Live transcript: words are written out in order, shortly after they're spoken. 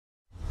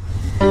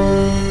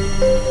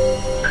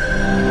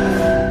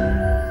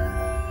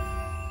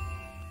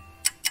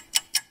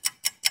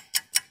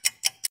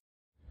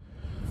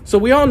So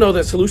we all know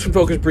that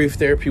solution-focused brief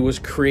therapy was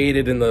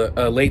created in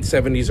the late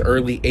 70s,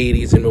 early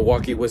 80s in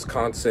Milwaukee,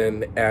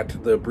 Wisconsin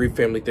at the Brief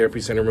Family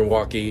Therapy Center in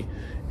Milwaukee.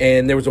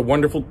 And there was a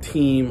wonderful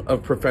team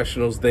of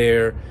professionals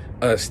there,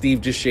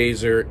 Steve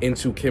DeShazer,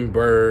 Insu Kim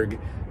Berg,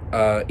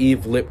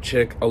 Eve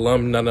Lipchick,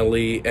 alum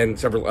Nunnally, and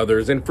several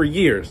others. And for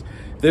years,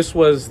 this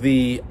was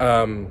the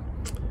not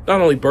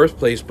only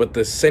birthplace, but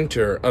the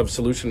center of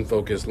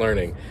solution-focused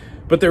learning.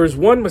 But there was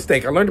one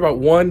mistake. I learned about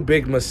one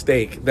big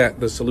mistake that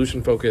the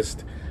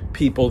solution-focused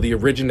people, the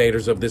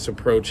originators of this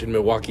approach in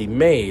Milwaukee,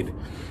 made.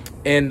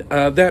 And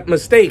that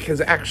mistake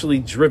has actually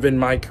driven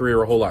my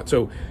career a whole lot.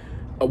 So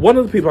one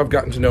of the people I've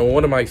gotten to know,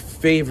 one of my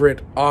favorite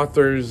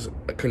authors,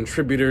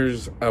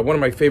 contributors, one of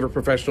my favorite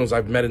professionals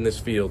I've met in this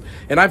field,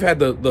 and I've had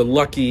the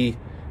lucky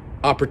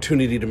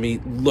opportunity to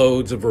meet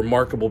loads of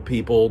remarkable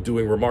people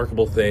doing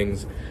remarkable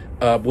things,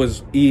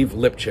 was Eve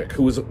Lipchick,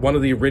 who was one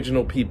of the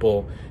original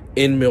people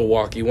in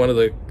Milwaukee, one of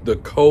the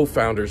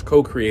co-founders,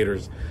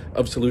 co-creators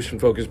of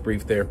solution-focused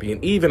brief therapy.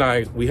 And Eve and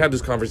I, we had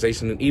this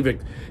conversation, and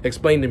Eve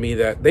explained to me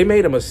that they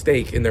made a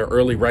mistake in their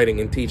early writing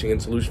and teaching in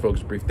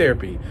solution-focused brief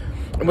therapy.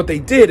 And what they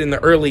did in the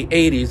early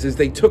 80s is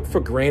they took for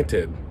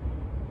granted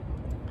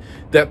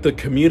that the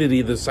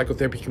community, the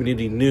psychotherapy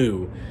community,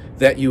 knew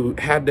that you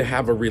had to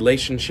have a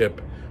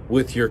relationship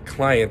with your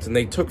clients. And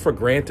they took for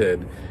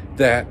granted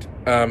that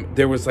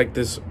there was like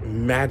this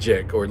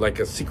magic or like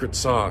a secret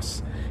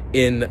sauce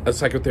in a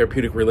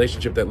psychotherapeutic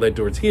relationship that led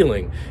towards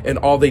healing. And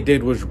all they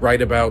did was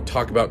write about,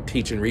 talk about,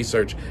 teach, and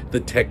research the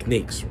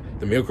techniques,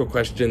 the miracle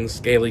question,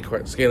 scaling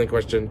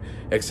question,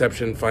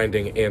 exception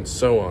finding, and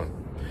so on.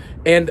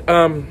 And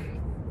I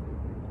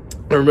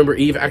remember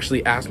Eve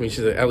actually asked me, she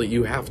said, Elliot,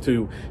 you have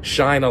to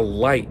shine a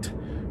light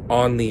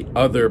on the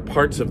other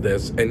parts of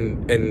this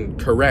and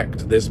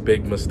correct this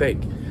big mistake.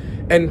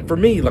 And for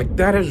me, like,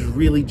 that has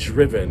really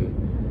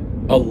driven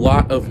a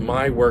lot of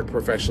my work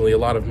professionally, a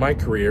lot of my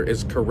career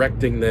is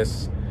correcting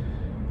this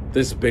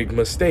big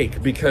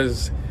mistake,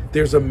 because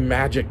there's a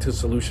magic to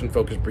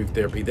solution-focused brief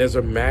therapy. There's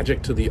a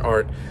magic to the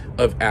art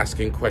of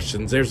asking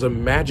questions. There's a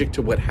magic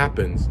to what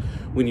happens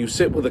when you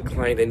sit with a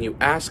client and you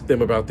ask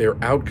them about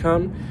their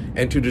outcome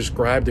and to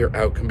describe their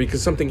outcome,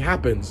 because something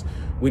happens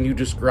when you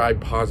describe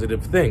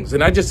positive things.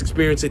 And I just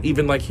experienced it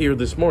even like here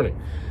this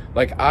morning.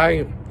 Like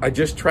I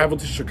just traveled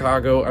to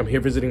Chicago. I'm here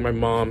visiting my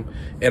mom,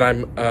 and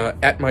I'm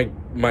at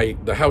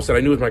the house that I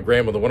knew was my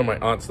grandmother. One of my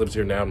aunts lives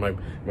here now, and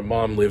my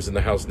mom lives in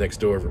the house next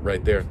door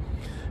right there.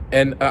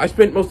 And I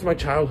spent most of my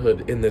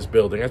childhood in this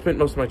building. I spent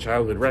most of my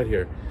childhood right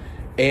here.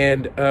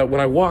 And when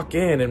I walk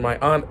in and my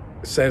aunt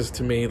says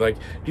to me, like,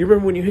 do you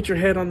remember when you hit your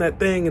head on that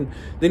thing? And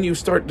then you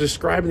start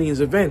describing these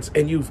events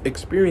and you've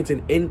experienced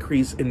an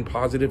increase in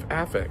positive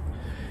affect.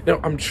 Now,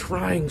 I'm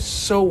trying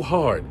so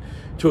hard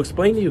to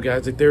explain to you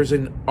guys that there's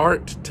an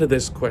art to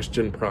this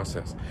question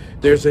process.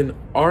 There's an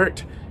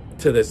art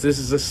to this. This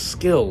is a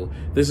skill.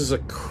 This is a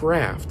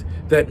craft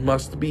that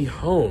must be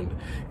honed.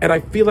 And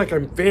I feel like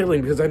I'm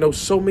failing because I know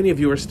so many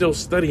of you are still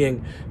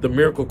studying the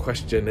miracle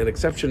question and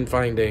exception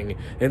finding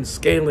and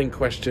scaling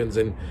questions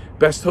and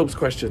best hopes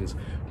questions.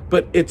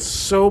 But it's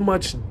so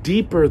much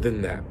deeper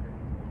than that.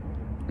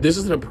 This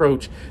is an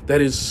approach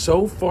that is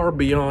so far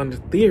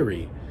beyond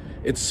theory.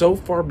 It's so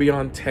far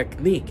beyond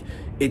technique.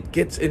 It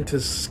gets into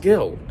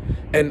skill.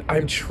 And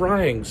I'm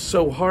trying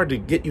so hard to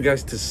get you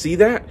guys to see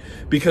that,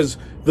 because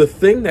the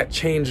thing that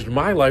changed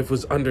my life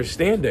was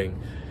understanding.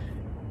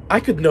 I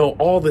could know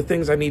all the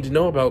things I need to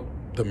know about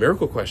the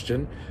miracle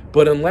question,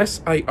 but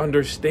unless I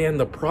understand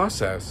the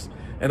process,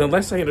 and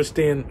unless I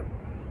understand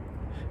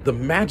the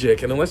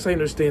magic, and unless I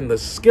understand the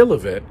skill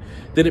of it,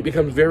 then it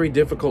becomes very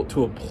difficult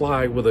to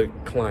apply with a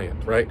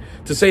client, right?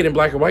 To say it in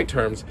black and white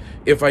terms,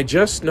 if I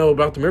just know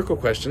about the miracle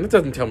question, it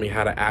doesn't tell me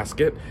how to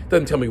ask it,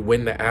 doesn't tell me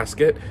when to ask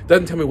it,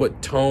 doesn't tell me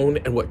what tone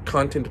and what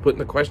content to put in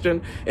the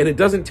question, and it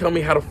doesn't tell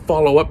me how to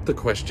follow up the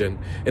question,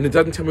 and it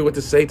doesn't tell me what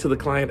to say to the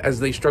client as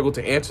they struggle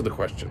to answer the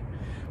question.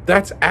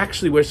 That's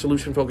actually where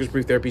solution-focused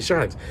brief therapy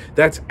shines.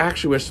 That's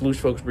actually where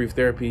solution-focused brief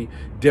therapy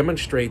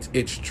demonstrates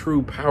its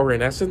true power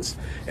and essence.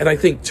 And I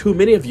think too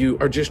many of you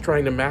are just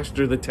trying to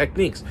master the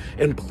techniques.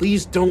 And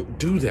please don't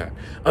do that.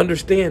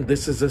 Understand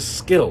this is a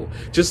skill.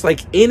 Just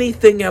like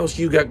anything else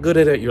you got good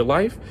at your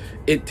life,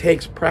 it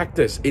takes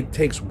practice, it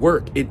takes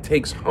work, it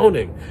takes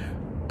honing.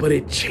 But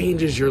it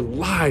changes your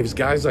lives,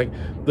 guys. Like,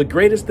 the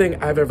greatest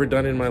thing I've ever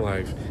done in my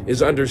life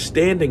is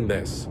understanding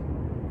this.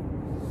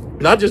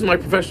 Not just in my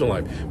professional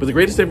life, but the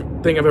greatest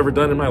thing I've ever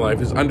done in my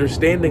life is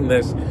understanding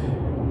this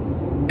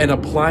and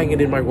applying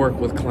it in my work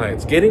with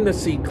clients. Getting to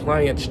see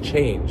clients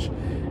change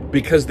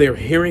because they're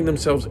hearing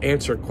themselves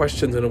answer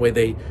questions in a way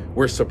they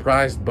were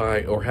surprised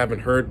by or haven't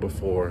heard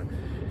before.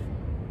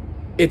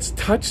 It's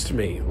touched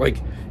me.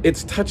 Like,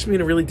 it's touched me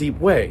in a really deep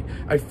way.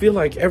 I feel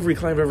like every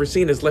client I've ever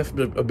seen has left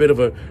a bit of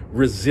a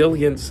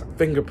resilience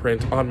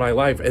fingerprint on my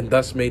life and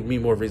thus made me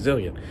more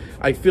resilient.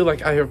 I feel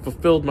like I have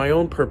fulfilled my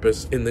own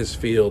purpose in this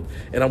field,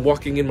 and I'm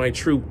walking in my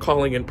true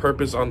calling and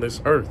purpose on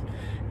this earth.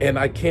 And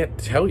I can't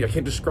tell you, I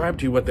can't describe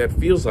to you what that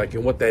feels like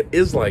and what that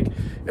is like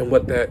and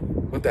what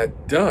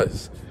that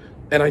does.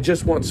 And I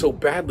just want so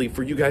badly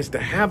for you guys to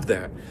have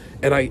that.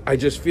 And I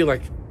just feel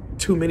like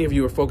too many of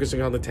you are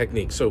focusing on the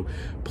technique. So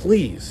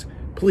please,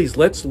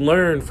 let's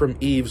learn from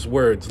Eve's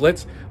words.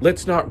 Let's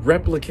not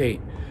replicate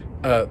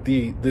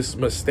this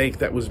mistake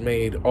that was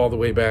made all the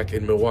way back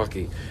in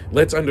Milwaukee.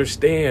 Let's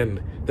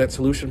understand that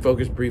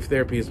solution-focused brief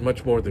therapy is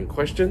much more than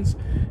questions,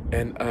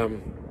 and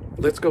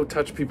let's go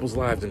touch people's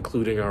lives,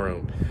 including our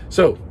own.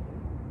 So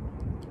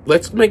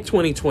let's make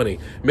 2020,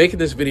 making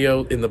this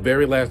video in the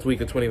very last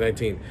week of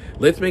 2019,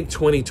 let's make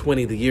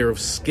 2020 the year of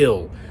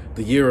skill,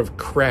 the year of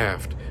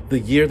craft, the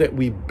year that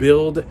we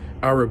build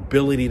our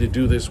ability to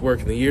do this work,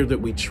 and the year that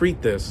we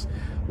treat this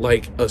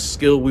like a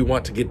skill we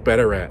want to get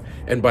better at.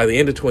 And by the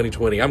end of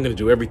 2020, I'm going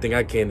to do everything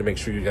I can to make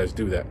sure you guys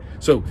do that.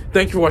 So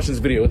thank you for watching this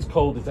video. It's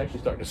cold. It's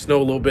actually starting to snow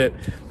a little bit.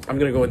 I'm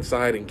going to go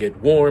inside and get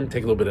warm,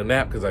 take a little bit of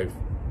nap, because I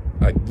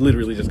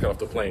literally just got off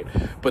the plane.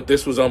 But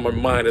this was on my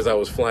mind as I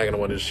was flying, and I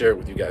wanted to share it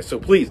with you guys. So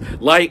please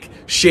like,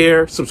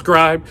 share,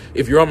 subscribe.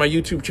 If you're on my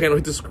YouTube channel,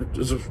 hit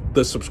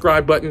the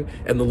subscribe button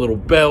and the little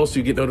bell so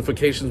you get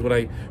notifications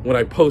when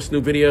I post new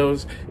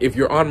videos. If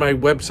you're on my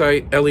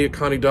website,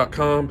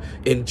 elliottconnie.com,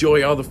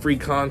 enjoy all the free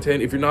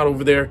content. If you're not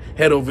over there,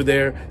 head over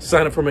there.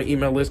 Sign up for my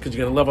email list because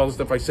you're going to love all the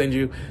stuff I send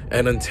you.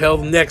 And until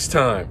next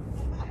time,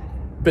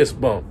 fist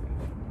bump.